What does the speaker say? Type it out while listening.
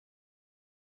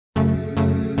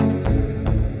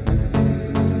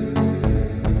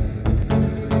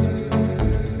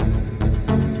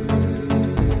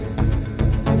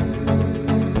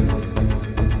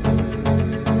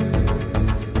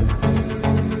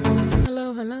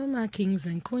Hello my kings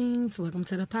and queens, welcome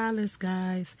to the palace,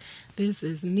 guys. This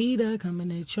is Nita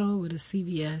coming at y'all with a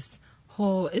CVS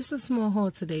haul. It's a small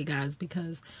haul today, guys,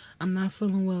 because I'm not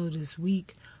feeling well this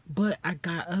week, but I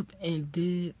got up and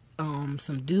did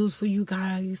some deals for you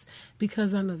guys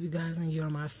because I love you guys and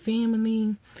you're my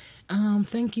family.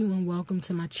 Thank you and welcome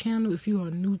to my channel. If you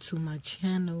are new to my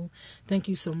channel, thank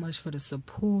you so much for the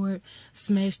support.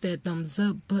 Smash that thumbs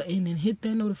up button and hit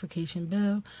that notification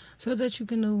bell so that you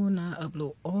can know when I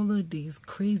upload all of these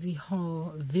crazy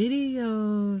haul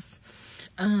videos.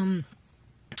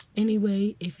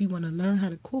 Anyway, if you want to learn how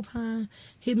to coupon,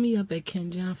 hit me up at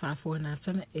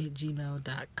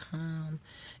kenjon5497@gmail.com.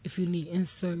 If you need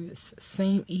inserts,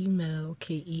 same email,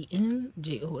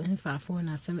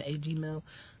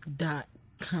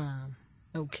 kenjon5497@gmail.com.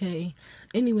 Okay.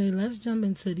 Anyway, let's jump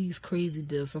into these crazy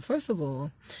deals. So first of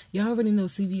all, y'all already know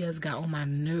CVS got on my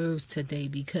nerves today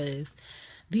because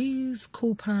these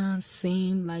coupons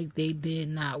seem like they did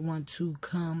not want to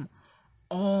come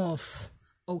off.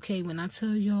 Okay, when I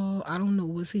tell y'all, I don't know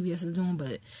what CVS is doing,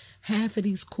 but half of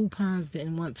these coupons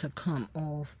didn't want to come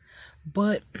off.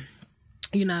 But,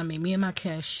 you know what I mean? Me and my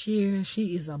cashier,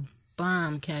 she is a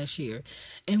bomb cashier.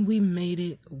 And we made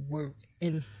it work.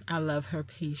 And I love her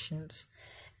patience.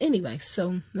 Anyway,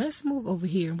 so let's move over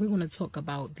here. We're going to talk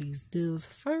about these deals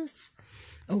first.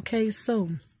 Okay, so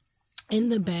in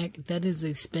the back, that is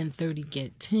a spend 30,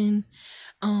 get 10.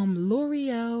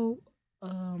 L'Oreal,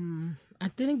 I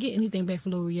didn't get anything back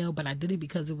for L'Oreal, but I did it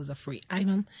because it was a free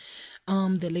item.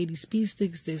 The Lady Speed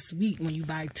Sticks this week, when you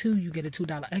buy 2, you get a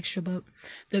 $2 extra buck.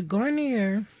 The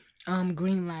Garnier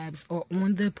Green Labs are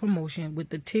on the promotion with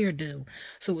the tier deal.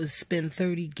 So it's spend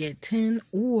 30, get 10,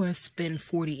 or spend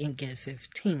 40 and get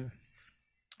 15.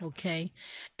 Okay,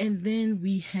 and then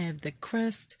we have the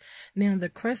Crest. Now the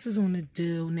Crest is on the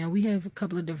deal. Now we have a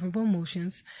couple of different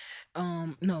promotions.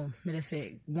 No, matter of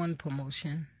fact, one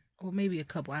promotion. Or maybe a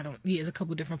couple, it's a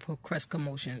couple different Crest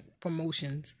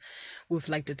promotions with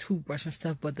like the toothbrush and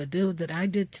stuff. But the deal that I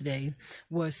did today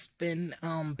was spend,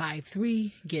 buy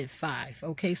 3, get 5.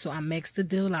 Okay, so I maxed the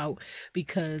deal out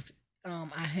because I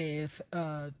have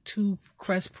 2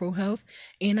 Crest Pro Health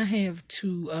and I have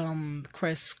 2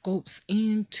 Crest Scopes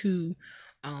and 2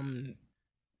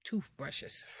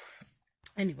 toothbrushes.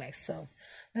 Anyway, so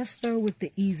let's start with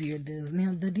the easier deals.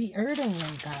 Now the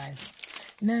deodorant, guys.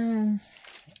 Now,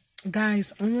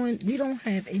 guys, we don't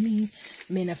have any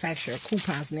manufacturer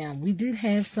coupons now. We did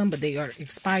have some, but they are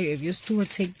expired. If your store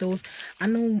take those, I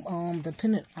know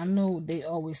I know they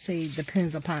always say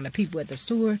depends upon the people at the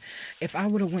store. If I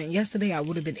would have went yesterday, I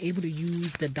would have been able to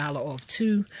use the $1 off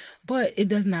too, but it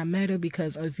does not matter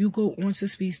because if you go onto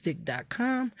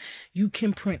SPEEDSTICK.com, you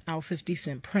can print out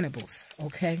 50-cent printables.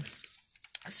 Okay,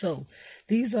 so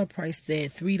these are priced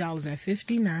at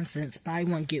 $3.59. Buy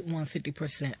one get one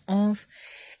 50% off.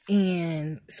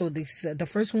 And so the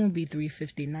first one will be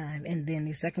 $3.59, and then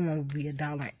the second one will be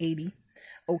 $1.80.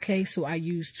 Okay, so I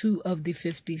used 2 of the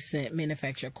 50-cent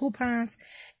manufacturer coupons,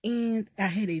 and I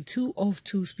had a 2 off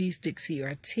 2 Speed Stick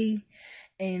CRT,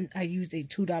 and I used a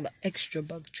 $2 extra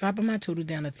buck, dropping my total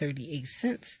down to 38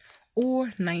 cents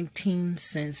or 19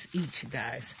 cents each,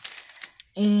 guys.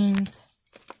 And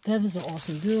that is an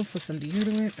awesome deal for some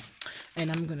deodorant, and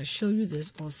I'm going to show you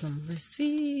this awesome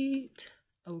receipt.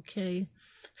 Okay.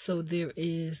 So there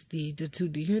is the 2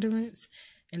 deodorants,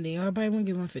 and they are buy one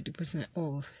get one 50%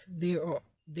 off. There are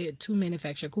 2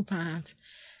 manufacturer coupons,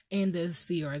 and the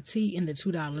CRT and the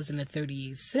 $2 and the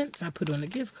 38 cents I put on the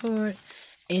gift card,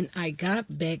 and I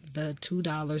got back the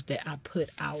 $2 that I put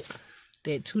out.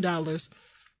 That $2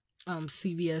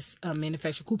 CVS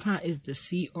manufacturer coupon is the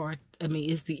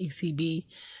is the ECB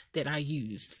that I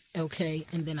used. Okay,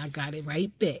 and then I got it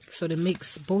right back. So to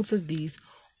mix both of these,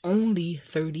 only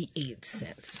 38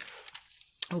 cents.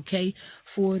 Okay,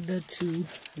 for the 2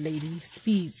 Lady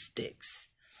Speed Sticks.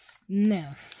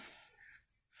 Now,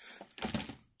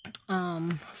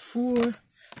 for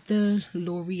the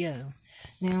L'Oreal.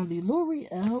 Now, the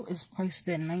L'Oreal is priced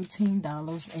at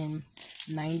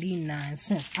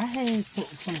 $19.99. I had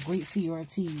some great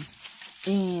CRTs,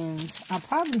 and I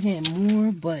probably had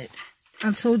more, but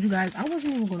I told you guys I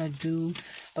wasn't even going to do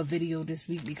a video this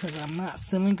week because I'm not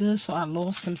feeling good. So I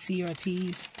lost some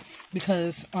CRTs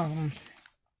because on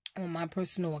my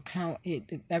personal account,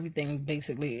 everything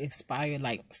basically expired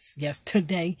like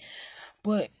yesterday.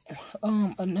 But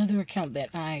another account that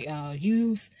I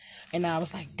use, and I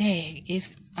was like, dang,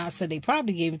 I said they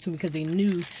probably gave it to me because they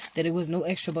knew that there was no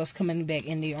extra bucks coming back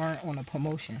and they aren't on a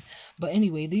promotion. But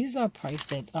anyway, these are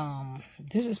priced at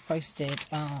this is priced at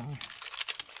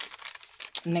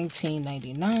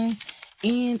 $19.99,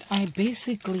 and I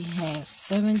basically had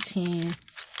 17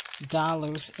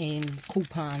 $6 in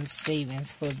coupon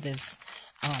savings for this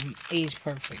Age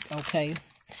Perfect, okay?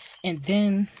 And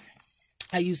then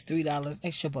I used $3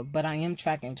 extra book, but I am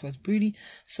tracking towards beauty,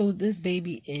 so this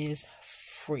baby is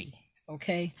free,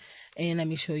 okay? And let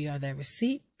me show y'all that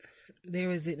receipt.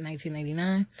 There is it,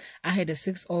 $19.99. I had a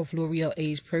 6 off L'Oreal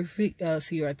Age Perfect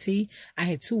CRT. I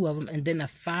had 2 of them, and then a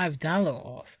 $5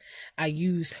 off. I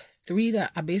used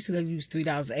I basically used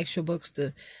 $3 extra books,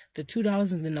 the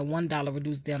 $2, and then the $1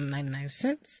 reduced down to 99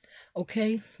 cents.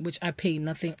 Okay, which I paid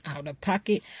nothing out of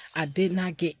pocket. I did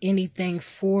not get anything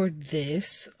for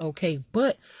this. Okay,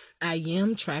 but I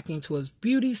am tracking towards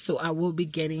beauty, so I will be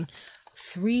getting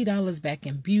 $3 back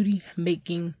in beauty,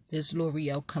 making this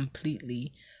L'Oreal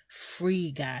completely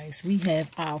free, guys. We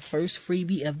have our first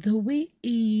freebie of the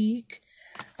week.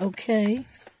 Okay,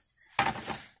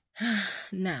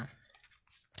 now,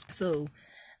 so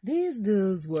these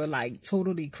deals were like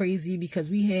totally crazy because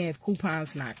we have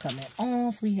coupons not coming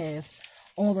off. We have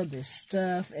all of this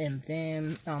stuff, and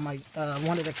then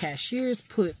one of the cashiers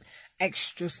put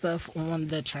extra stuff on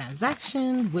the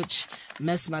transaction, which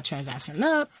messed my transaction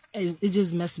up. It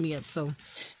just messed me up. So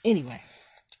anyway,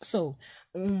 so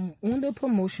on the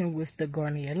promotion with the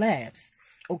Garnier Labs,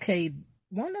 okay,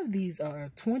 one of these are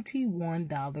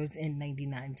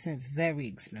 $21.99. Very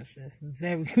expensive.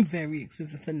 Very, very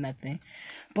expensive for nothing.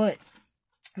 But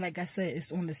like I said,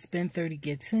 it's on the spend 30,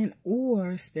 get 10,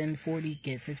 or spend 40,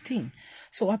 get 15.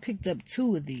 So I picked up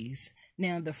 2 of these.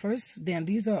 Now,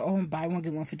 these are all buy one,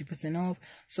 get one 50% off.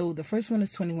 So the first one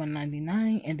is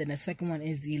 $21.99, and then the second one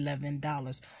is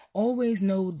 $11. Always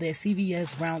know that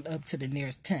CVS round up to the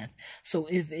nearest 10th. So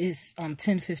if it's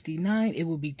 $10.59, it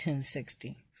will be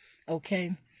 $10.60.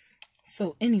 Okay,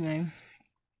 so anyway,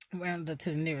 round up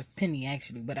to the nearest penny,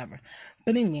 actually, whatever.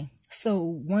 But anyway, so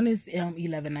one is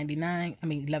 $11.99,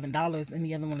 and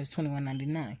the other one is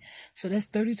 $21.99. So that's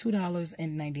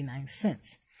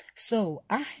 $32.99. So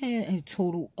I had a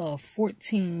total of I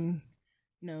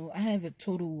had a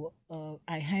total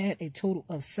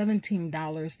of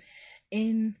 $17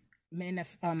 in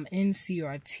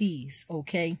CRTs,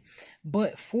 okay,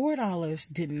 but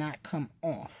 $4 did not come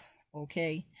off.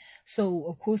 Okay, so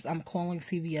of course I'm calling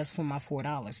CVS for my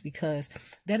 $4 because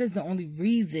that is the only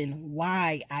reason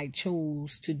why I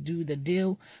chose to do the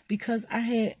deal, because I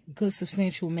had good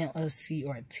substantial amount of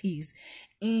CRTs,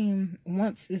 and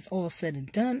once it's all said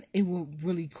and done, it will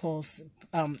really cost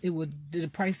the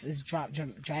prices drop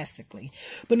drastically.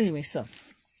 But anyway, so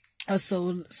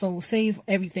save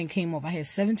everything came off. I had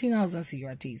 $17 on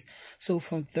CRTs. So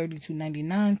from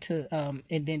 $32.99 to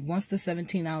and then once the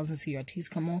 $17 in CRTs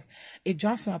come off, it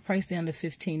drops my price down to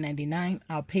 $15.99.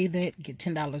 I'll pay that, get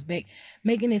 $10 back,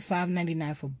 making it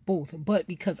 $5.99 for both. But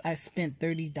because I spent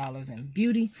 $30 in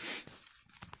beauty,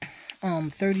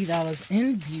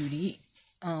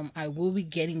 I will be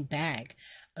getting back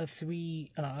a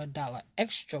 $3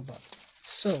 extra buck.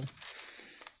 So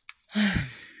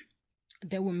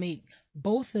that will make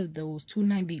both of those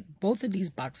both of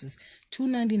these boxes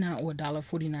 $2.99 or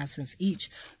 $1.49 each,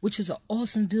 which is an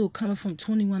awesome deal coming from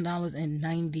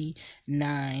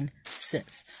 $21.99.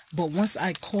 But once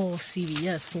I call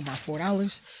CVS for my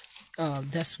 $4,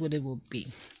 that's what it will be.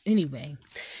 Anyway,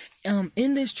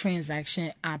 in this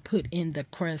transaction, I put in the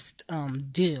Crest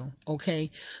deal. Okay,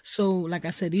 so like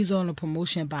I said, these are on a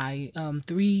promotion by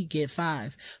 3 get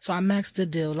 5. So I maxed the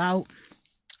deal out.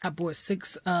 I bought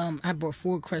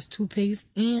 4 Crest toothpaste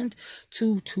and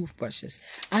 2 toothbrushes.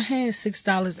 I had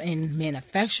 $6 in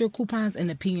manufacturer coupons. In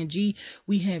the P&G,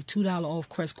 we have $2 off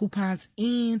Crest coupons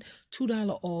and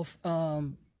 $2 off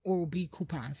Oral-B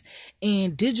coupons.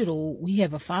 And digital, we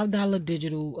have a $5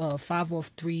 digital, 5 off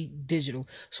 3 digital.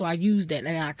 So I used that,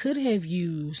 and I could have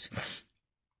used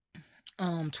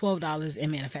 $12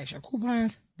 in manufacturer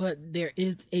coupons, but there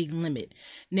is a limit.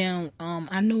 Now,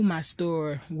 I know my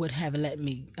store would have let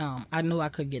me, I know I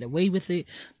could get away with it,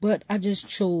 but I just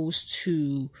chose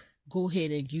to go ahead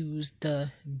and use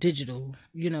the digital,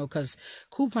 because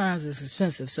coupons is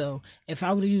expensive. So if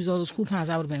I would have used all those coupons,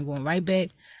 I would have been going right back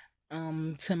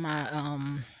to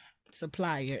my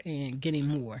supplier and getting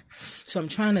more. So I'm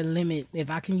trying to limit. If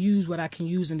I can use what I can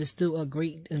use and it's still a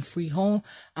great and free haul,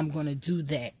 I'm going to do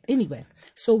that. Anyway,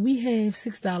 so we have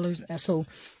 $6. So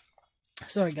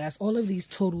sorry guys, all of these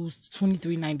totals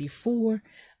 $23.94.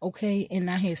 Okay, and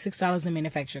I had $6 in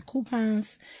manufacturer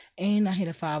coupons, and I had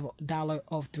a $5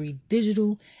 off 3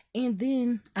 digital, and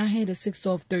then I had a 6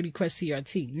 off 30 Crest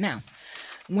CRT. Now,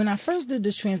 when I first did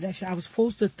this transaction, I was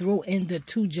supposed to throw in the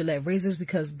 2 Gillette razors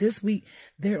because this week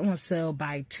they're on sale.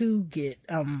 Buy 2 get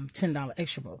 $10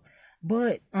 extra.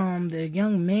 But the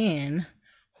young man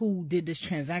who did this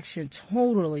transaction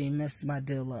totally messed my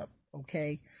deal up.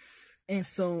 okay? And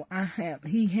so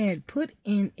he had put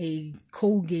in a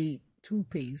Colgate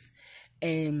toothpaste,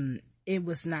 and it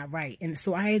was not right. And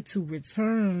so I had to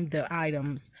return the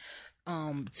items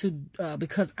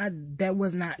because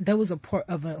that was a part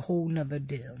of a whole nother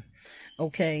deal.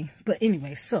 Okay, but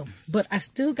anyway, but I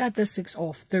still got the 6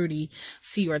 off 30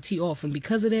 CRT off, and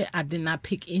because of that, I did not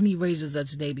pick any razors up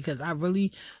today because I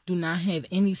really do not have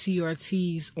any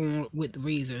CRTs on with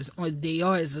razors. Or they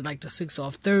are is like the 6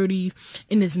 off 30s,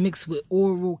 and it's mixed with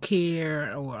oral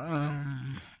care or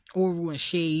oral and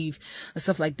shave and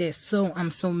stuff like that. So I'm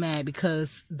so mad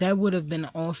because that would have been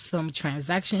an awesome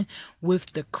transaction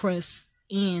with the Crest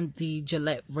and the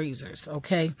Gillette razors.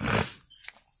 Okay.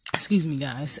 Excuse me,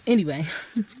 guys. Anyway,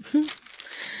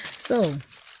 so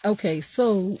it's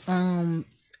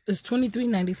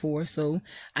 $23.94. So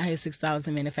I had $6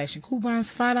 in manufacturing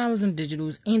coupons, $5 in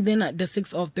digitals, and then the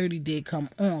 6 off 30 did come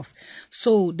off.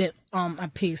 So that I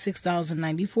paid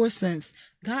 $6.94,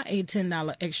 got a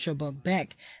 $10 extra buck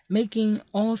back, making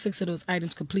all 6 of those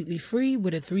items completely free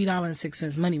with a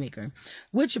 $3.06 moneymaker.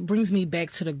 Which brings me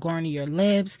back to the Garnier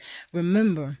Labs.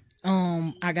 Remember,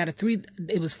 I got it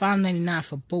was $5.99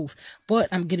 for both, but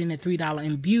I'm getting a $3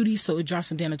 in beauty, so it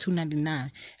drops it down to $2.99.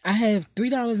 I have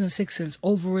 $3.06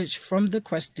 overage from the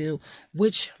Crest deal,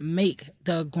 which make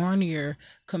the Garnier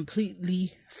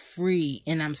completely free,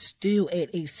 and I'm still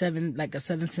at a 7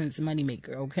 cents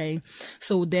moneymaker. Okay,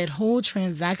 so that whole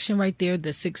transaction right there,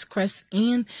 the 6 Crest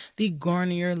and the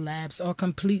Garnier Labs are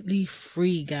completely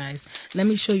free, guys. Let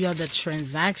me show y'all the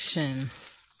transaction.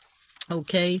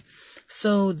 Okay,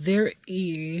 so there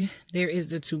is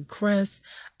the 2 Crest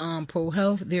Pro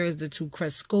Health, there is the 2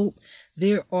 Crest Scope,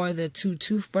 there are the 2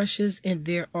 toothbrushes, and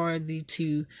there are the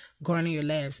 2 Garnier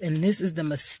Labs. And this is the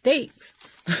mistakes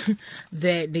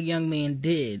that the young man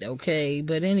did, okay?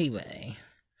 But anyway,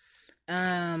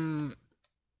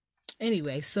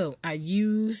 so I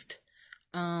used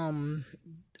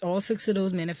all 6 of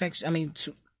those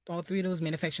all 3 of those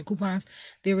manufacturer coupons.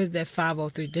 There is that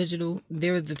 503 digital.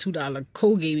 There is the $2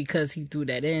 Colgate because he threw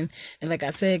that in. And like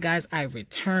I said, guys, I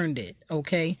returned it.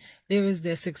 Okay. There is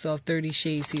that 6 off 30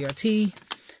 shave CRT.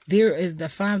 There is the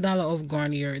 $5 off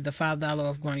Garnier, the $5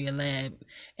 off Garnier Lab,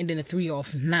 and then the 3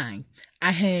 off 9.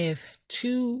 I have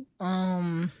 2,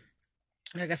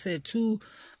 like I said, two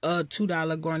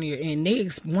 $2 Garnier, and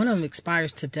one of them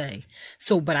expires today.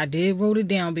 So, but I did wrote it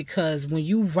down because when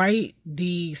you write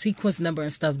the sequence number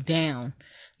and stuff down,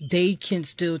 they can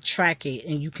still track it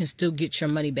and you can still get your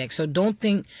money back. So don't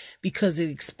think because it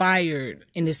expired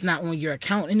and it's not on your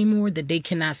account anymore that they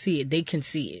cannot see it. They can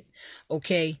see it.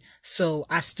 Okay. So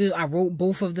I wrote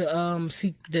both of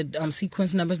the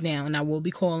sequence numbers down, and I will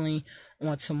be calling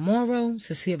on tomorrow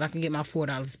to see if I can get my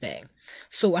 $4 back.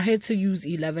 So I had to use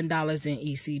 $11 in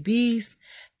ECBs,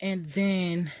 and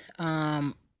then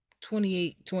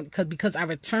because I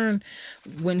returned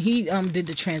when he did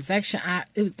the transaction.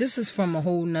 This is from a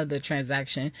whole nother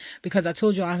transaction because I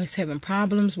told you I was having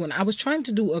problems when I was trying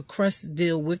to do a Crest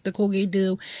deal with the Colgate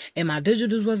deal, and my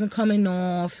digitals wasn't coming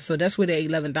off. So that's where the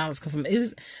 $11 come from.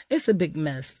 It's a big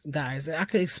mess, guys. I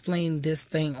could explain this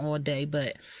thing all day,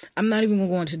 but I'm not even gonna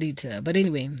go into detail. But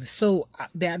anyway, so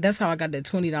that's how I got that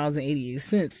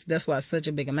 $20.88. That's why it's such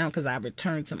a big amount, because I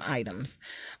returned some items,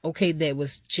 okay, that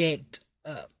was jacked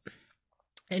up.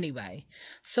 Anyway,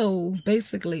 so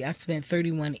basically I spent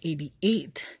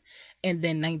 $31.88 and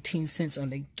then 19 cents on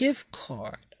the gift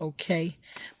card, okay?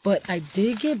 But I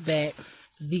did get back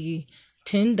the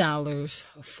 $10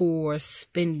 for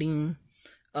spending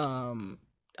for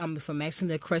maxing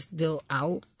the Crest deal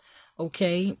out,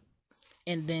 okay?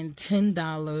 And then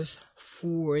 $10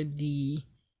 for the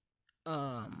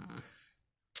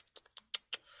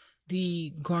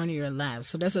Garnier Labs.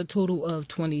 So that's a total of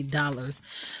 $20.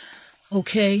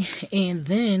 Okay, and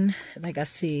then, like I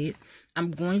said,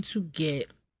 I'm going to get,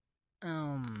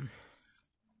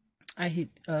 I hit,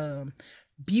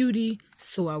 beauty,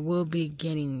 so I will be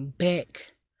getting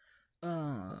back,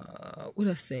 what did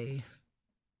I say,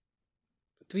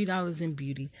 $3 in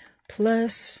beauty,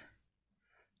 plus,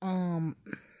 $3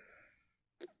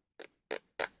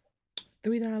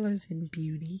 in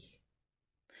beauty,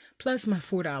 plus my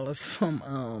 $4 from,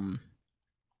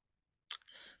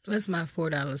 what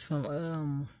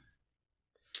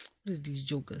is these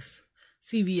jokers?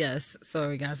 CVS.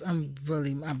 Sorry guys,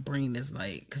 my brain is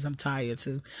like, because I'm tired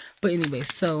too. But anyway,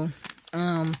 so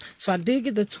I did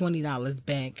get the $20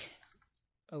 back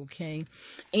Okay,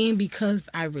 and because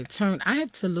I returned, I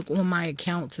have to look on my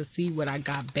account to see what I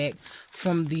got back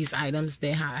from these items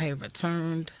that I have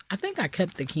returned. I think I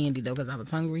kept the candy though because I was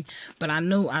hungry, but I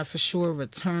know I for sure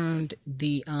returned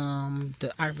the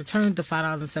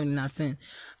 $5.79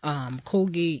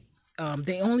 Colgate.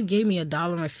 They only gave me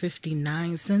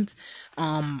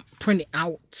 $1.59 printed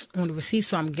out on the receipt,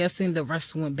 so I'm guessing the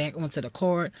rest went back onto the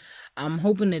card. I'm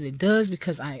hoping that it does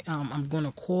because I'm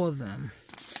gonna call them.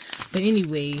 But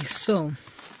anyway, so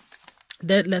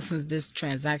that lessens this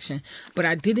transaction. But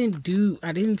I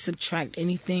didn't subtract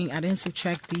anything. I didn't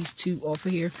subtract these two off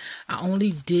of here. I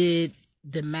only did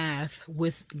the math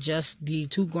with just the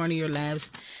 2 Garnier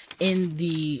Labs in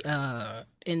the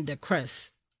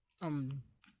Crest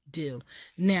deal.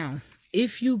 Now,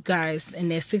 if you guys,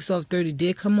 and that 6 off 30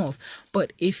 did come off,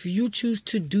 but if you choose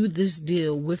to do this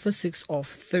deal with a 6 off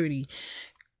 30,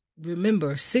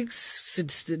 remember,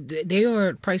 they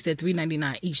are priced at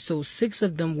 $3.99 each, so 6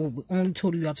 of them will only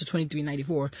total you out to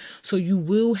 $23.94. So you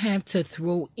will have to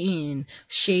throw in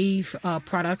shave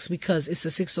products because it's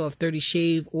a 6 off 30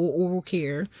 shave or oral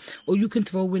care, or you can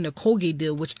throw in the Colgate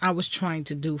deal, which I was trying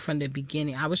to do from the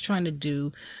beginning. I was trying to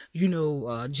do, you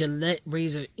know, Gillette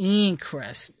razor and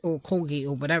Crest or Colgate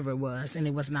or whatever it was, and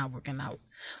it was not working out.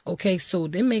 Okay, so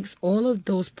that makes all of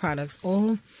those products,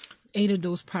 all 8 of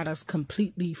those products,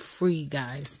 completely free,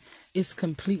 guys. It's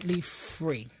completely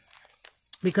free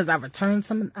because I returned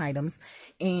some items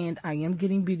and I am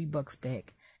getting beauty bucks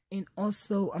back. And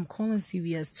also, I'm calling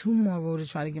CVS tomorrow to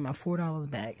try to get my $4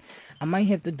 back. I might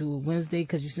have to do it Wednesday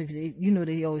because you know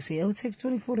they always say, oh, it takes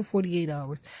 24 to 48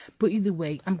 hours. But either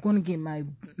way, I'm going to get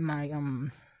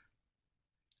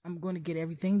I'm going to get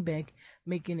everything back,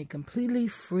 making it completely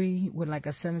free with like a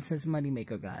 7-cent money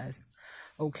maker, guys.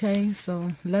 Okay, so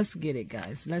let's get it,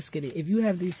 guys. Let's get it. If you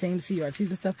have these same CRTs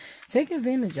and stuff, take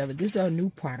advantage of it. These are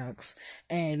new products.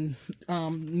 And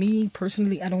me,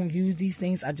 personally, I don't use these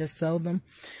things. I just sell them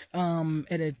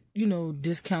at a, you know,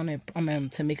 discounted,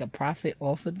 to make a profit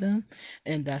off of them.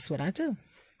 And that's what I do.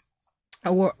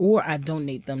 Or I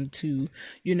donate them to,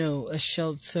 you know, a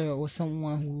shelter or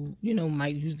someone who, you know,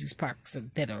 might use these products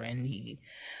that are in need.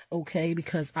 Okay,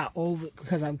 because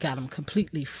I've got them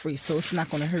completely free, so it's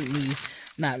not going to hurt me,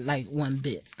 not like one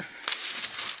bit.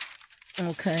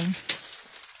 Okay.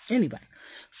 Anyway,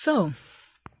 so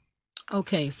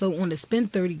okay, so on the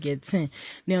spend 30 get 10.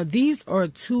 Now these are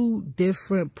 2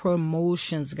 different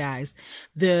promotions, guys.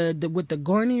 With the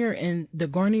Garnier and the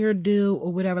Garnier deal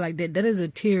or whatever like that, that is a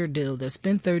tier deal. The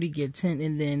spend 30 get 10,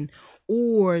 and then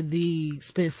or the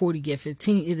spend 40 get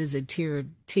 15, it is a tier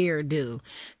deal.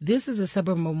 This is a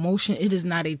separate promotion. It is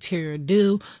not a tier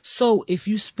deal. So if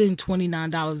you spend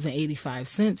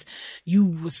 $29.85, you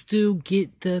will still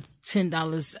get the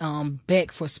 $10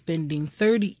 back for spending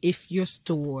 30 if your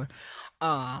store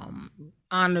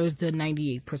honors the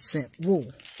 98%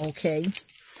 rule. Okay,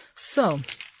 so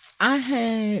I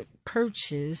had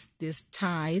purchased this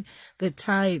Tide. The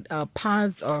Tide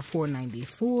pods are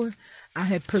 $4.94. I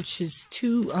had purchased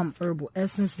 2 herbal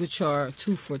essence, which are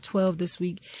 2 for $12 this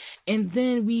week, and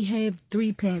then we have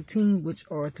 3 Pantene, which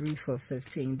are 3 for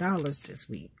 $15 this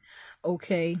week.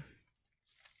 Okay,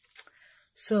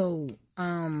 so we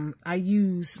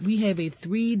have a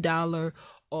 $3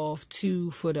 off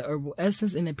 2 for the herbal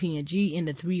essence in the P&G, and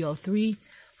the 3 off 3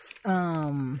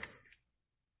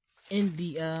 in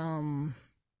the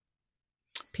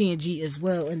P&G as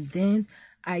well. And then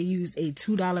I used a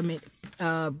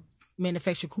 $2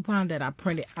 manufacturer coupon that I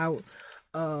printed out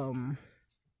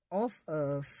off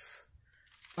of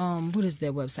what is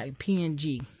their website?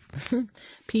 P&G.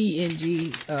 P&G,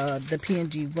 the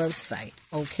P&G website.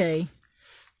 Okay,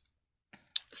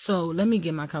 so let me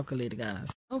get my calculator,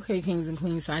 guys. Okay, kings and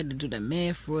queens, so I had to do the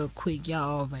math real quick.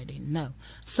 Y'all already know.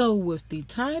 So with the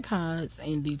Tide Pods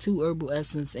and the 2 herbal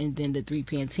essence and then the 3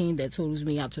 Pantene, that totals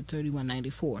me out to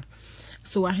 $31.94.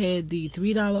 So I had the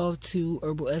 $3 off 2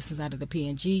 herbal essence out of the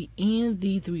P&G and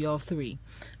the 3 off 3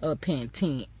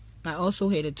 Pantene. I also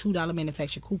had a $2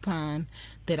 manufacturer coupon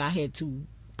that I had to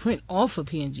print off a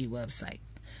P&G website.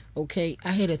 Okay,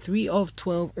 I had a 3 off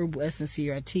 12 herbal essence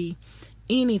CRT.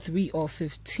 Any 3 off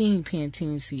 15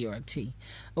 Pantene CRT.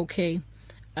 Okay,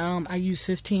 I used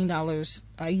 $15.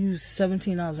 I used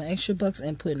 $17 in extra bucks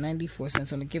and put 94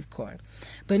 cents on the gift card.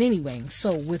 But anyway,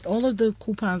 so with all of the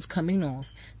coupons coming off,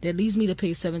 that leaves me to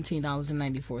pay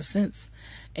 $17.94.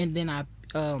 And then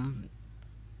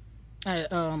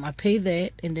I pay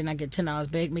that, and then I get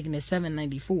 $10 back, making it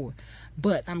 $7.94.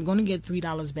 But I'm gonna get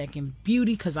 $3 back in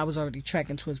beauty because I was already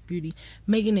tracking towards beauty,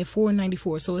 making it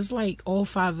 $4.94. So it's like all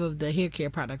 5 of the hair care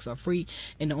products are free,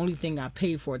 and the only thing I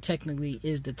pay for technically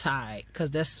is the Tide,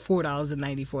 because that's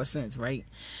 $4.94, right?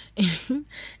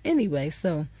 Anyway,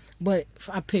 so but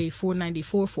I pay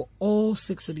 $4.94 for all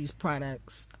 6 of these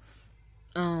products,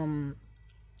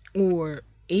 or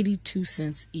 82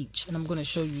 cents each, and I'm gonna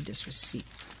show you this receipt.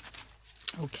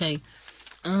 Okay,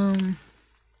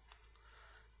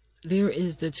 there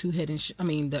is the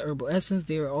the Herbal Essence.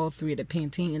 There are all 3 of the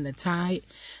Pantene and the Tide.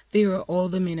 There are all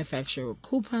the manufacturer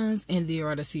coupons, and there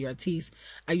are the CRTs.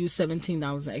 I used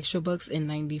 $17 extra bucks and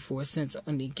 94 cents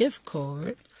on the gift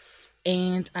card,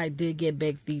 and I did get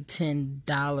back the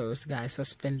 $10, guys, for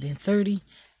spending $30.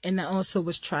 And I also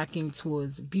was tracking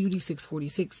towards beauty,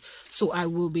 $6.46, so I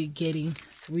will be getting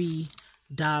 $3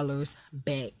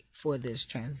 back for this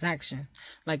transaction.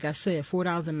 Like I said,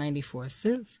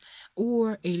 $4.94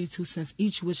 or 82 cents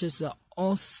each, which is an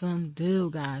awesome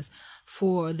deal, guys,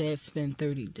 for that spend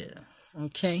 30 deal.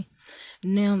 Okay,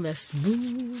 now let's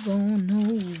move on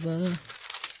over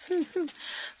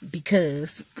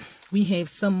because we have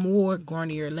some more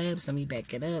Garnier Labs. Let me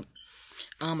back it up.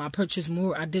 I purchased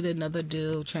more. I did another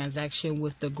deal transaction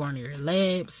with the Garnier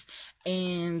Labs,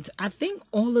 and I think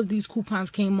all of these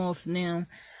coupons came off. Now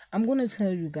I'm going to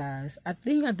tell you guys, I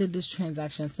think I did this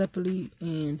transaction separately,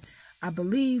 and I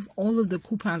believe all of the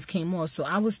coupons came off. So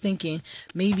I was thinking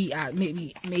maybe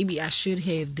I should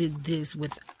have did this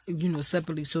with,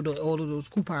 separately, so that all of those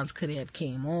coupons could have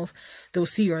came off,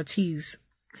 those CRTs.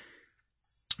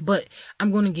 But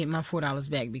I'm going to get my $4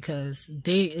 back because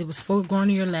it was for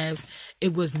Garnier Labs.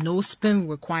 It was no spend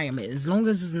requirement. As long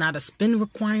as it's not a spend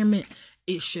requirement,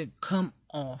 it should come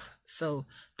off. So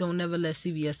don't never let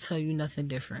CVS tell you nothing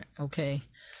different, okay?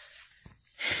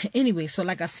 Anyway, so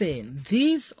like I said,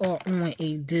 these are on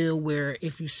a deal where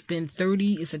if you spend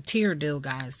 $30, it's a tier deal,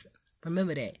 guys.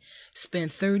 Remember that.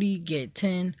 Spend $30, get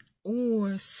 10,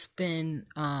 or spend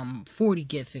 $40,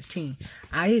 get 15.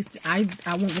 I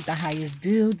went with the highest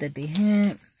deal that they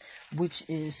had, which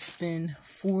is spend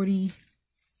 $40,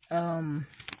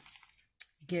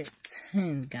 get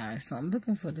 10, guys. So I'm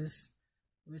looking for this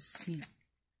receipt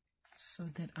so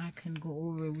that I can go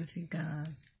over it with you guys.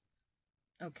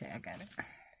 Okay, I got it.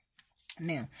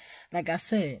 Now, like I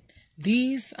said,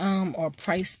 these are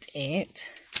priced at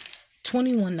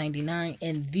 $21.99,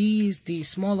 and these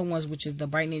smaller ones, which is the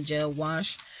brightening gel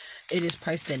wash, it is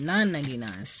priced at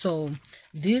 $9.99. So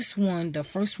this one, the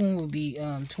first one will be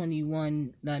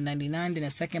 $21.99. Then the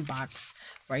second box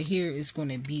right here is going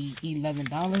to be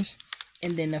 $11,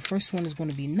 and then the first one is going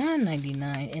to be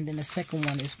 $9.99, and then the second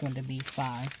one is going to be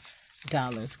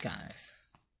 $5, guys.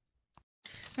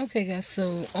 Okay, guys,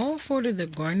 so all 4 of the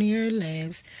Garnier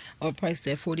Labs are priced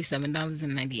at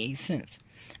 $47.98.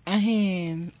 I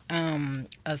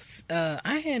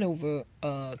had over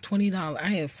 $20. I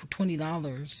had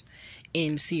 $20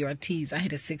 in CRTs. I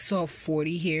had a 6 off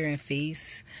 40 hair and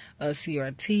face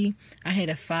CRT. I had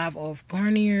a 5 off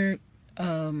Garnier,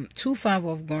 2 5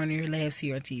 off Garnier Lab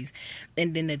CRTs,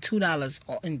 and then the $2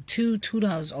 and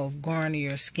 $2 off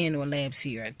Garnier Skin or Lab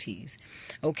CRTs.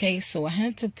 Okay, so I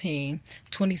had to pay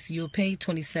you'll pay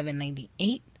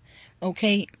 $27.98.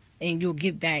 Okay, and you'll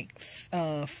get back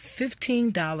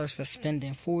 $15 for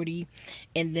spending $40,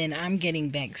 and then I'm getting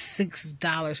back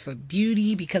 $6 for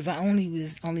beauty because I only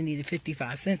needed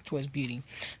 55 cents towards beauty.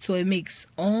 So it makes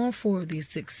all 4 of these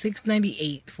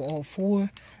 $6.98 for all 4,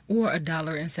 or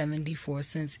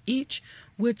 $1.74 each,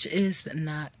 which is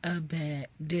not a bad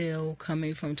deal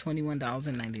coming from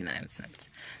 $21.99.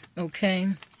 Okay,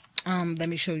 let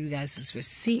me show you guys this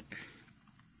receipt.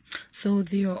 So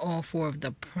there are all 4 of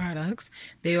the products.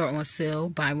 They are on sale.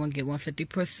 Buy one, get one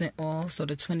 50% off. So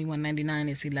the $21.99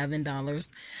 is $11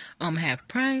 half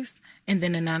price. And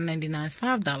then the $9.99 is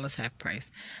 $5 half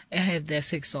price. I have that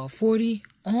 6 off 40.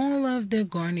 All of the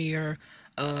Garnier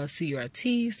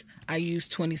CRTs. I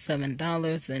used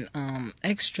 $27 and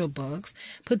extra bucks.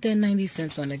 Put that 90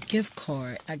 cents on a gift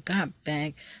card. I got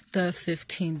back the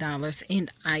 $15,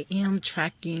 and I am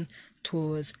tracking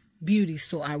towards beauty,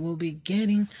 so I will be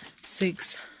getting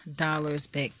 $6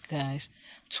 back, guys,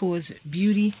 towards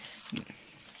beauty.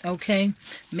 Okay,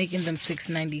 making them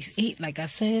 $6.98, like I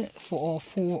said, for all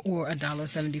 4, or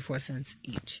 $1.74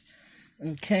 each.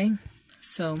 Okay,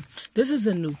 so this is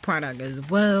a new product as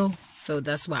well, so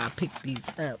that's why I picked these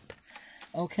up.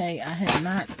 Okay, I have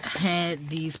not had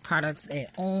these products at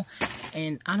all,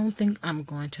 and I don't think I'm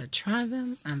going to try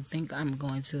them. I think I'm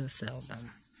going to sell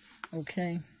them.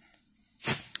 Okay.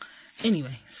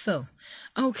 Anyway, so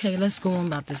okay, let's go on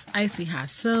about this icy hot.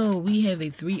 So we have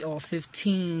a 3 off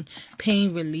 15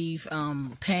 pain relief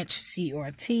patch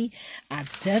CRT. I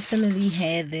definitely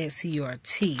had that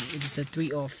CRT. It was a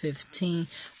 3 off 15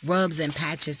 rubs and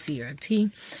patches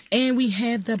CRT. And we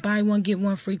have the buy one get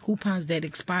one free coupons that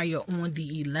expire on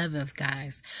the 11th,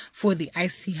 guys, for the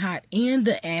icy hot and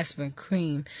the aspirin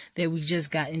cream that we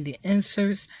just got in the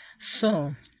inserts.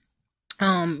 So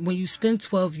when you spend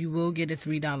 $12, you will get a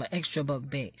 $3 extra buck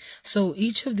back. So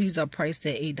each of these are priced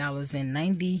at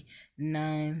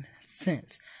 $8.99,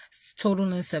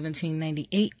 totaling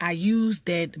 $17.98. I used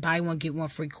that buy one get one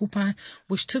free coupon,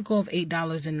 which took off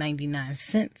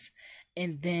 $8.99.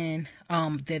 And then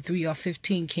that 3 off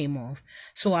 15 came off.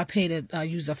 So I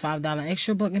used a $5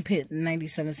 extra buck and paid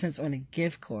 97 cents on a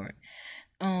gift card.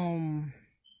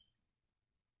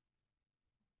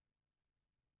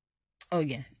 Oh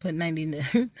yeah, put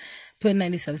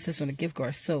 97 cents on a gift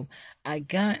card. So I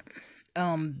got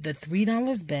the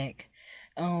 $3 back,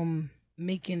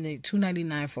 making the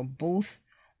 $2.99 for both,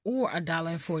 or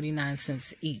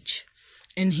 $1.49 each.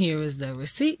 And here is the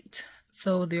receipt.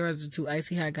 So there is the 2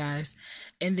 icy hot, guys,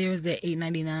 and there is the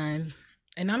 $8.99.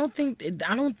 And I don't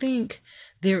think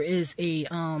there is a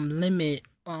limit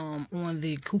on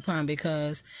the coupon,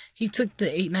 because he took the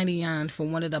 $8.99 for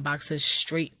one of the boxes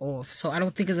straight off. So I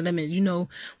don't think it's a limit. You know,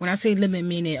 when I say limit,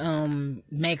 meaning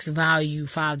max value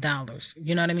 $5.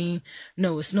 You know what I mean?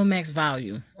 No, it's no max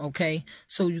value. Okay,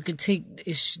 so you can take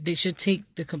they should take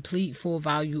the complete full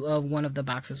value of one of the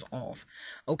boxes off.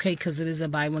 Okay, because it is a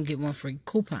buy one get one free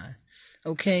coupon.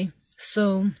 Okay,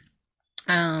 so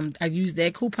I used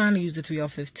that coupon. I used the 3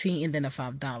 off 15 and then the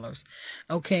 $5.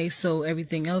 Okay, so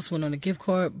everything else went on a gift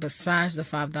card besides the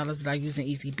 $5 that I used in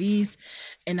ECBs,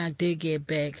 and I did get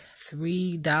back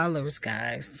 $3,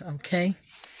 guys. Okay,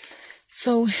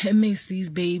 so it makes these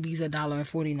babies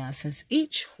 $1.49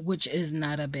 each, which is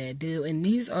not a bad deal. And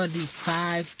these are the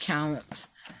 5 count.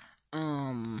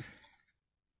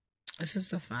 This is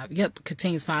the 5. Yep,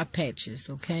 contains 5 patches.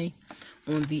 Okay,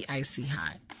 on the icy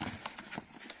hot.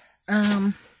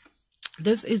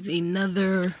 This is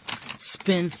another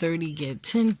spend 30 get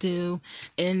 10 deal,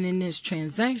 and in this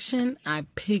transaction I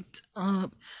picked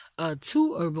up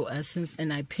 2 herbal essence,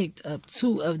 and I picked up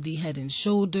 2 of the Head and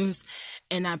Shoulders,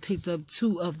 and I picked up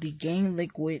 2 of the Gain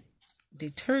liquid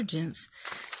detergents,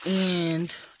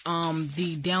 and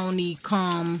the Downy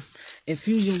Calm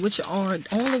infusion, which are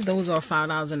all of those are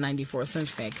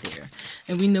 $5.94 back there.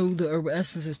 And we know the herbal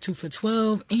essence is 2 for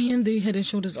 $12, and the Head and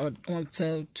Shoulders are on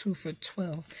to 2 for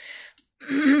 $12.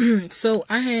 So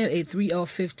I had a 3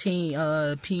 off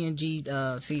 15 P&G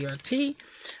CRT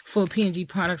for P&G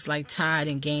products like Tide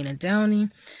and Gain and Downy.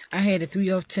 I had a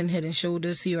 3 off 10 Head and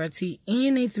Shoulders CRT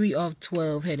and a 3 off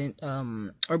 12 Head and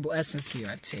herbal essence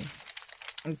CRT.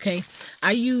 Okay,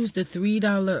 I used the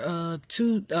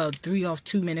 $3 3 off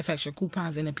 2 manufacturer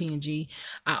coupons in the P&G.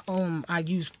 I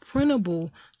used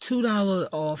printable $2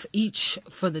 off each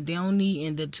for the Downy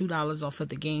and the $2 off for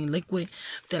the Gain liquid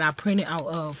that I printed out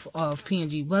of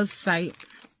P&G website.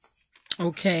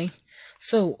 Okay,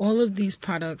 so all of these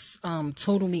products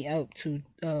total me out to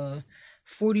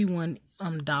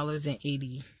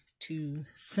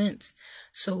 $41.82.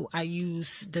 So I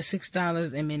used the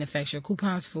 $6 in manufacturer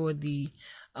coupons for the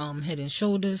Head and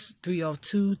Shoulders, 3 off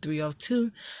 2, 3 off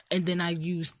 2, and then I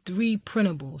used 3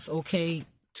 printables. Okay,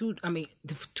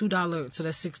 $2, so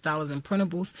that's $6 in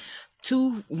printables.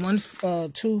 2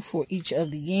 for each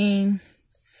of the Gain,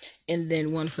 and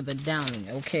then 1 for the Downy.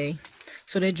 Okay,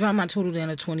 so they dropped my total down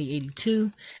to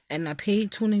 $20.82, and I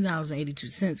paid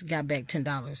 $20.82, got back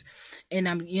 $10. And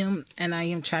I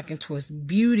am tracking towards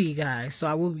beauty, guys. So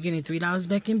I will be getting $3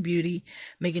 back in beauty,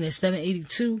 making it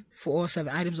 $7.82 for all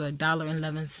 7 items, or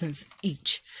 $1.11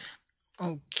 each.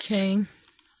 Okay.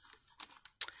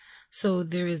 So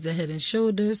there is the Head and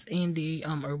Shoulders and the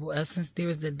herbal essence. There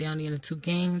is the Downy and the 2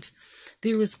 Gains.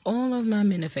 There is all of my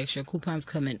manufacturer coupons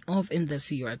coming off in the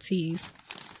CRTs.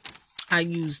 I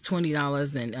used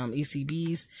 $20 in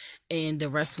ECBs, and the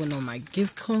rest went on my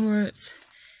gift cards.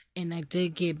 And I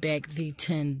did get back the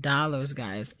 $10,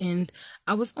 guys. And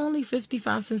I was only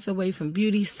 55 cents away from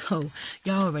beauty, so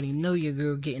y'all already know your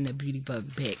girl getting a beauty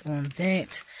bug back on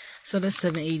that. So that's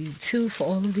 $7.82 for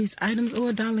all of these items,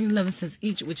 or $1.11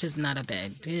 each, which is not a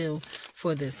bad deal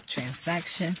for this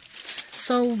transaction.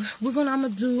 So I'm gonna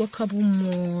do a couple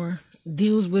more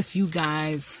deals with you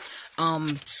guys.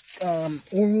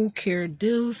 Oral care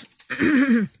deals,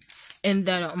 and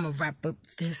that I'm gonna wrap up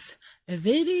this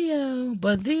video.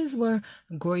 But these were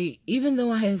great, even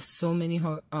though I have so many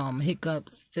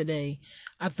hiccups today.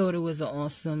 I thought it was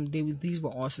these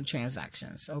were awesome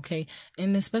transactions. Okay,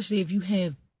 and especially if you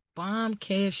have bomb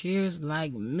cashiers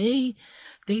like me.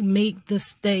 They make the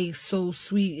stay so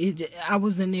sweet. I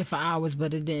was in there for hours,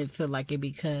 but it didn't feel like it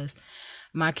because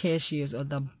my cashiers are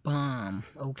the bomb,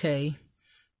 okay?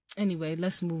 Anyway,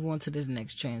 let's move on to this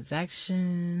next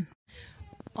transaction.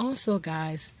 Also,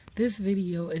 guys, this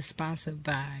video is sponsored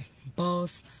by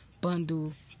Boss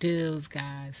Bundle Deals,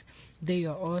 guys. They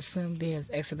are awesome. They have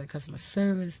excellent customer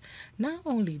service. Not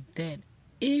only that,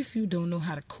 if you don't know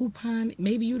how to coupon,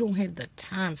 maybe you don't have the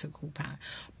time to coupon,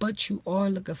 but you are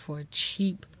looking for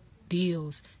cheap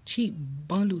deals, cheap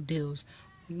bundle deals,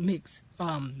 mix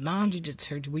laundry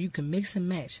detergent where you can mix and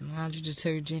match laundry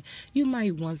detergent. You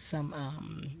might want some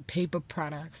paper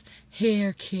products,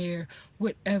 hair care,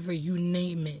 whatever, you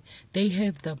name it. They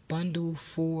have the bundle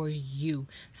for you.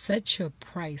 Set your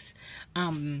price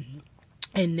and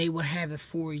they will have it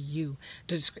for you.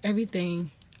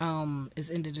 Everything is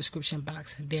in the description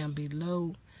box down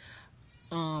below.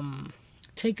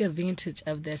 Take advantage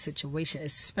of that situation,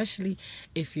 especially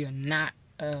if you're not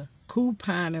a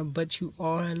couponer, but you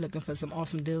are looking for some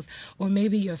awesome deals, or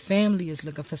maybe your family is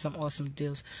looking for some awesome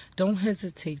deals. Don't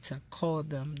hesitate to call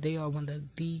them. They are one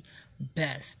of the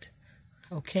best.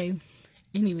 Okay?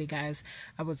 Anyway, guys,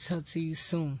 I will talk to you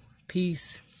soon.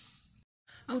 Peace.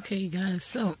 Okay, guys,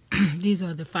 so these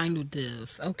are the final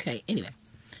deals. Okay, anyway.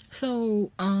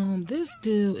 So, this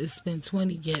deal is spend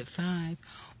 20, get 5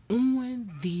 on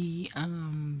the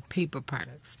paper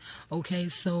products. Okay,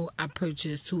 so I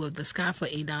purchased 2 of the Scott for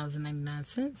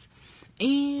 $8.99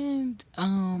 and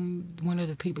one of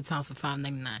the paper towels for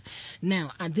 $5.99.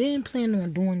 Now, I didn't plan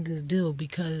on doing this deal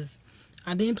because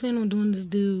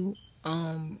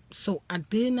so I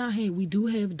did not have, we do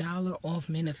have dollar off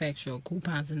manufacturer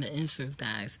coupons in the inserts,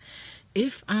 guys.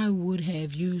 If I would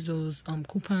have used those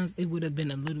coupons, it would have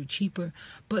been a little cheaper,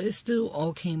 but it still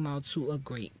all came out to a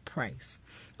great price.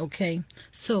 Okay,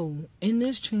 so in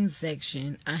this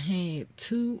transaction, I had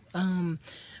 2,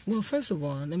 well, first of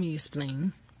all, let me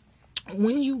explain.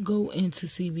 When you go into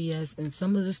CVS in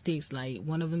some of the states, like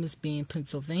one of them is being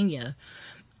Pennsylvania,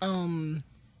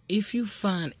 if you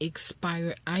find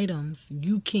expired items,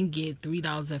 you can get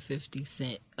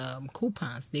 $3.50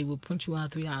 coupons. They will print you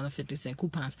out $3.50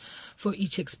 coupons for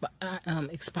each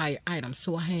expired item.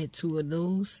 So I had 2 of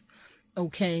those,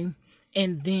 okay?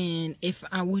 And then if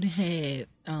I would have,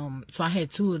 so I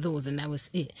had 2 of those and that was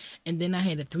it. And then I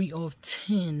had a 3 off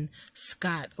 10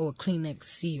 Scott or Kleenex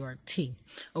CRT.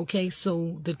 Okay,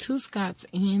 so the 2 Scotts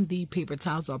and the paper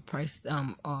towels are priced,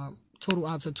 are total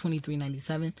out to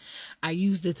 $23.97. I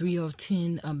used the 3 off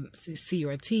 10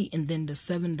 CRT and then the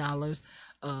 $7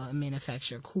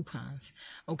 manufacturer coupons.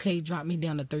 Okay, dropped me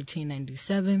down to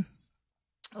 $13.97.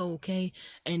 Okay,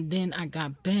 and then I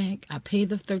got back, I paid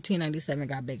the $13.97,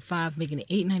 got back 5, making it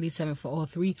 $8.97 for all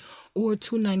 3, or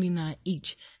 $2.99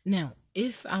 each. Now,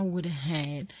 if I would have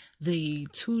had the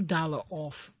 $2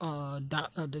 off,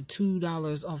 the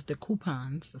 $2 off the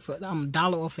coupons, for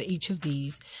dollar off for each of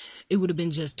these, it would have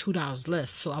been just $2 less.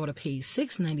 So I would have paid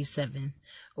 $6.97.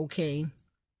 Okay,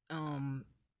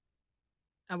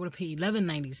 I would have paid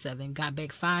 $11.97, got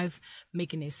back 5,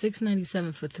 making it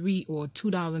 $6.97 for 3, or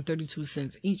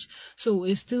 $2.32 each. So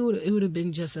it would have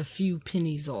been just a few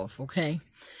pennies off. Okay.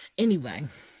 Anyway,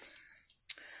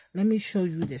 let me show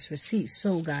you this receipt.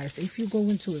 So guys, if you go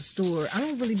into a store, I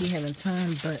don't really be having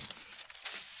time, but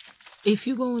if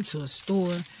you go into a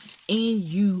store and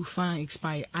you find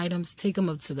expired items, take them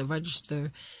up to the register.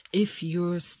 If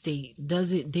your state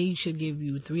does it, they should give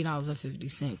you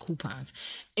 $3.50 coupons.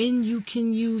 And you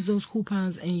can use those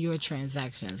coupons in your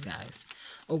transactions, guys.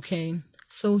 Okay,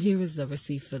 so here is the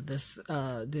receipt for this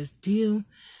this deal.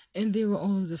 And there were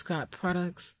all of the Scott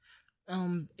products.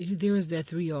 There is that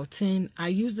 3 off 10. I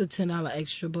used the $10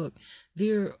 extra book.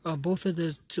 There are both of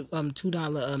those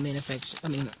 $2 manufacturer. I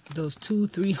mean, those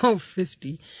 3 off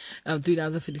 50,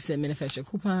 $3.50 manufacturer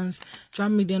coupons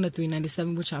dropped me down to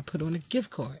 $3.97, which I put on a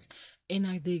gift card, and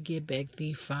I did get back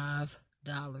the $5,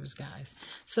 guys.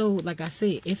 So, like I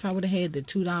said, if I would have had the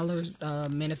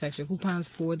 $2 manufacturer coupons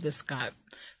for the Scott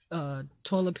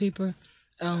toilet paper,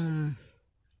 I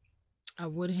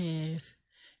would have.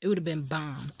 It would have been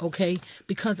bomb, okay?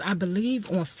 Because I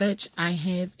believe on Fetch, I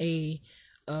have a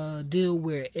deal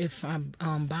where if I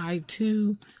buy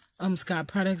 2 Scott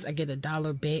products, I get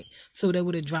 $1 back. So that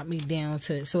would have dropped me down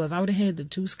to, so if I would have had the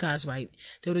 2 Scotts right,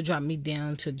 they would have dropped me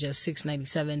down to just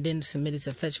 $6.97, then submitted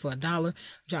to Fetch for $1,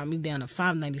 dropped me down to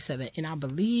 $5.97. And I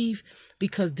believe,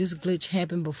 because this glitch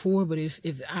happened before, but if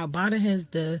IBOTTA has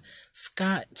the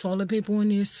Scott toilet paper on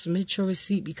there, submit your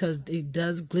receipt, because it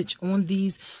does glitch on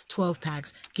these 12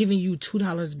 packs, giving you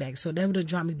 $2 back. So that would have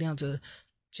dropped me down to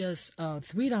just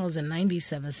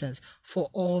 $3.97 for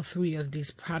all three of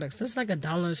these products. That's like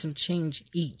 $1 and some change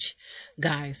each,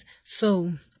 guys.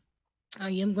 So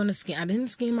I am going to scan. I didn't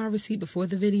scan my receipt before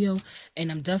the video,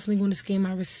 and I'm definitely going to scan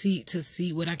my receipt to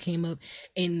see what I came up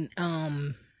and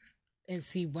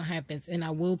see what happens. And I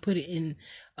will put it in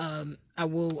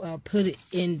put it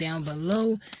in down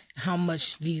below how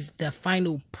much the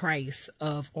final price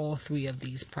of all three of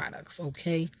these products,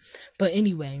 okay? But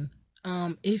anyway,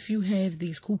 if you have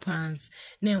these coupons,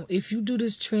 now if you do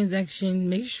this transaction,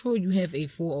 make sure you have a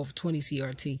 4 off 20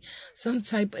 CRT, some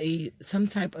type of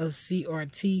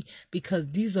CRT,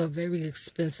 because these are very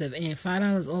expensive, and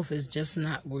 $5 off is just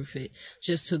not worth it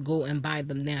just to go and buy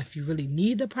them. Now if you really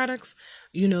need the products,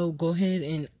 you know, go ahead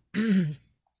and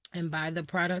and buy the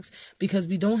products, because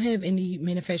we don't have any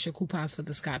manufacturer coupons for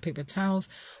the Scott paper towels.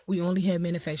 We only have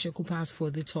manufacturer coupons for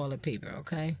the toilet paper,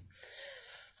 okay?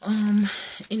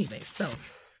 Anyway, so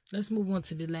let's move on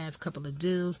to the last couple of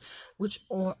deals, which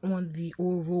are on the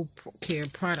oral care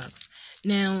products.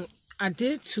 Now, I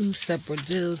did 2 separate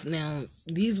deals. Now,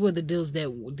 these were the deals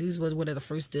these was one of the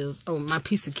first deals. Oh, my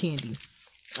piece of candy.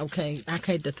 Okay, I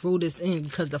had to throw this in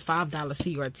because the $5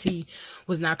 CRT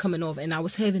was not coming off, and I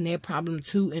was having that problem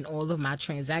too in all of my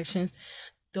transactions.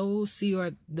 Those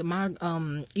my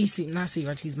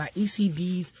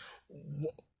ECBs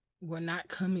were not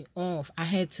coming off. I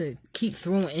had to keep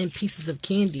throwing in pieces of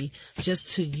candy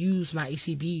just to use my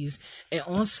ECBs, and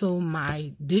also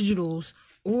my digitals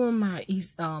or my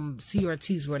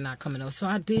CRTs were not coming off. So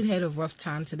I did have a rough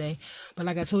time today, but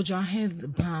like I told you, I have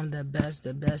the best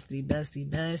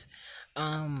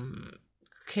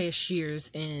cashiers,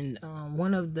 and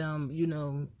one of them, you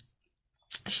know,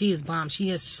 she is bomb. She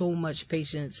has so much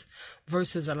patience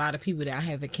versus a lot of people that I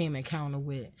haven't came encounter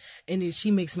with, and then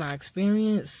she makes my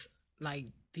experience like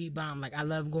the bomb. Like, I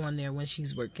love going there when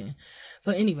she's working.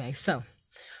 But anyway, so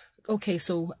okay,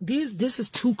 so this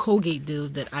is 2 Colgate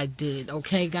deals that I did,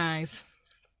 okay, guys.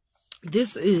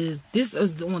 This is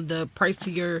on the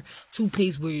pricier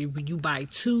toothpaste where you buy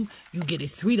 2, you get a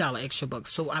 $3 extra buck.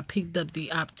 So I picked up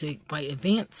the Optic White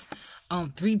Advance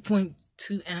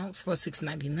 3.2 ounce for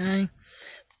 $6.99.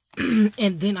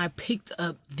 And then I picked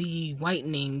up the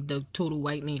whitening, the total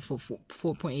whitening for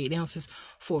 4.8 ounces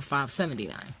for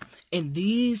 $5.79. And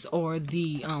these are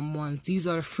the ones, these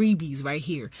are the freebies right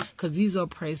here, because these are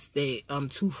priced at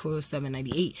 2 for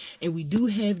 $7.98, and we do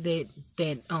have that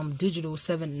digital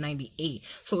 $7.98,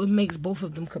 so it makes both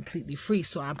of them completely free.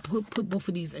 So I put both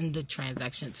of these in the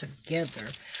transaction together,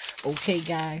 okay,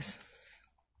 guys.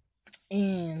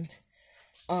 And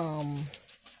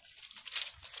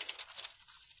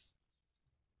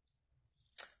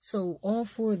so all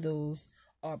 4 of those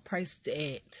are priced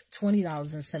at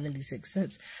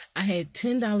 $20.76. I had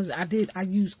 $10. I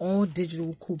used all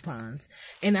digital coupons,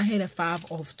 and I had a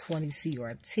 5 off 20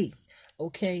 CRT.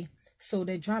 Okay, so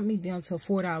that dropped me down to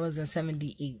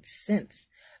 $4.78.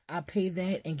 I pay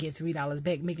that and get $3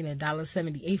 back, making it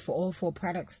 $1.78 for all 4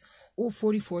 products, or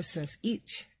 44 cents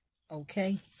each.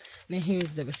 Okay, now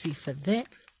here's the receipt for that.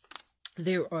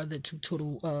 There are the 2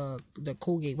 total the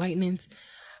Colgate whitenings.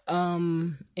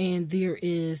 And there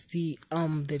is the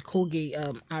Colgate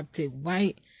Optic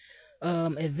White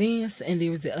Advanced, and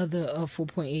there was the other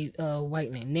 4.8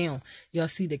 whitening. Now y'all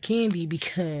see the candy,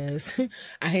 because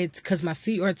because my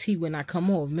CRT would not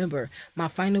come off. Remember, my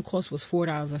final cost was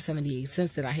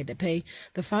 $4.78 that I had to pay.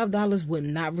 The $5 would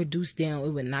not reduce down, it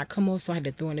would not come off, so I had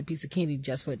to throw in a piece of candy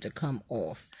just for it to come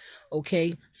off.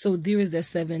 Okay, so there is the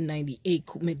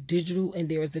 $7.98 digital, and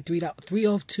there is the 3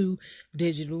 off 2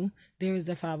 digital. There is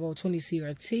the 5 off 20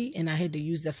 CRT, and I had to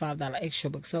use the $5 extra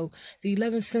book. So the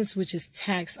 11 cents, which is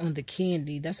tax on the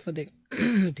candy, that's for the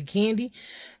the candy,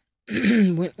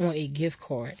 went on a gift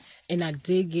card, and I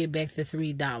did get back the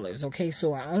 $3. Okay,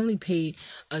 so I only paid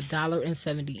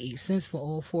 $1.78 for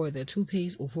all 4 of the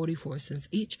toothpaste, or 44 cents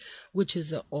each, which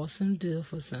is an awesome deal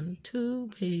for some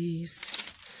toothpaste.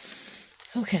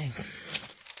 Okay,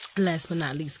 last but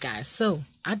not least, guys, so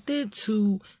I did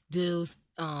 2 deals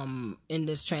in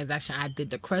this transaction. I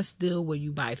did the Crest deal where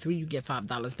you buy 3, you get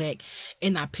 $5 back,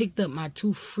 and I picked up my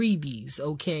 2 freebies.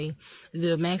 Okay,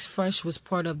 the Max Fresh was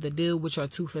part of the deal, which are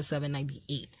 2 for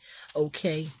 $7.98.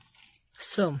 Okay,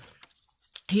 so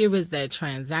here is that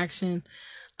transaction.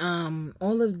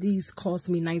 All of these cost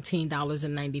me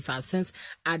 $19.95.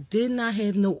 I did not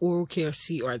have no oral care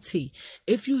CRT.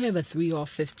 If you have a 3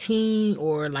 off 15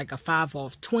 or like a 5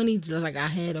 off 20, just like I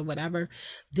had or whatever,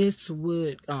 this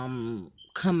would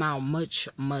come out much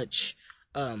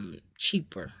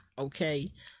cheaper.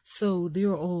 Okay, so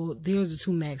there's the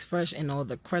 2 Max Fresh and all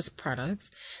the Crest products.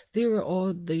 There are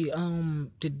all the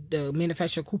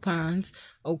manufacturer coupons.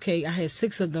 Okay, I had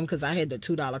 6 of them because I had the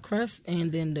 $2 Crest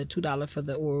and then the $2 for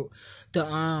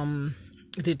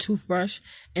the toothbrush,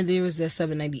 and there was that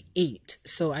 $7.98.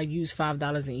 So I used $5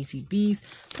 in ECBs,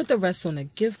 put the rest on a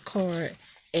gift card,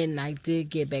 and I did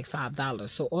get back $5.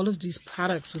 So all of these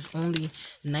products was only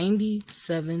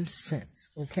 97 cents.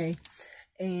 Okay.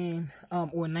 And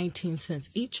or 19 cents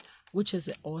each, which is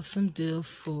an awesome deal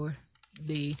for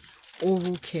the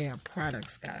oral care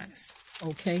products, guys.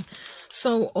 Okay,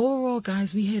 so overall,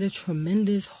 guys, we had a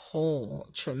tremendous haul.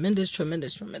 Tremendous.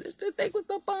 The thing was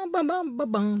the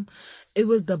bomb. It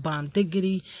was the bomb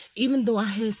diggity. Even though I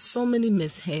had so many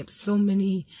mishaps, so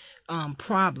many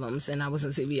problems, and I was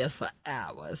in CVS for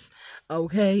hours.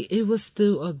 Okay, it was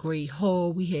still a great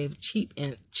haul. We have cheap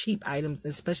items,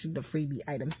 especially the freebie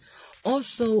items.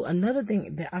 Also, another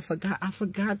thing that I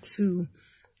forgot to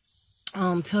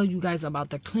tell you guys about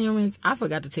the clearance. I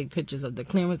forgot to take pictures of the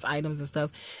clearance items and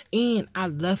stuff, and I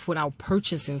left without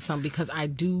purchasing some because I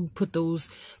do put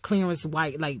those clearance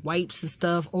wipes and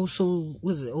stuff. Also,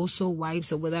 was it also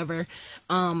wipes or whatever?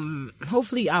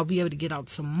 Hopefully I'll be able to get out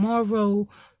tomorrow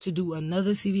to do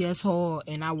another CVS haul,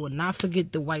 and I will not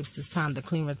forget the wipes this time, the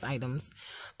clearance items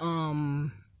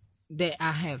that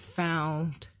I have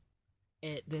found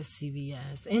at the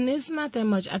CVS. And it's not that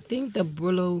much. I think the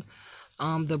Brillo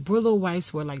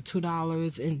wipes were like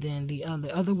 $2, and then the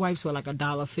other wipes were like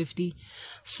 $1.50.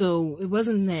 So it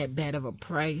wasn't that bad of a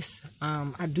price.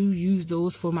 I do use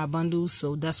those for my bundles,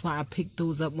 so that's why I pick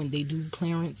those up when they do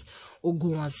clearance or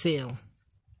go on sale.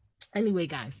 Anyway,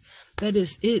 guys, that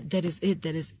is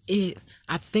it.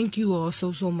 I thank you all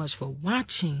so much for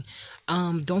watching.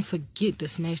 Don't forget to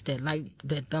smash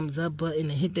that thumbs up button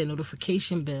and hit that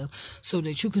notification bell so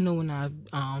that you can know when I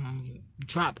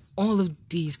drop all of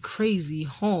these crazy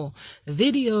haul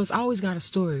videos. I always got a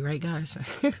story, right, guys?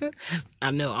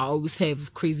 I know I always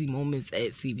have crazy moments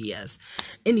at CVS.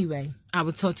 Anyway, I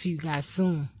will talk to you guys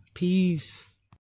soon. Peace.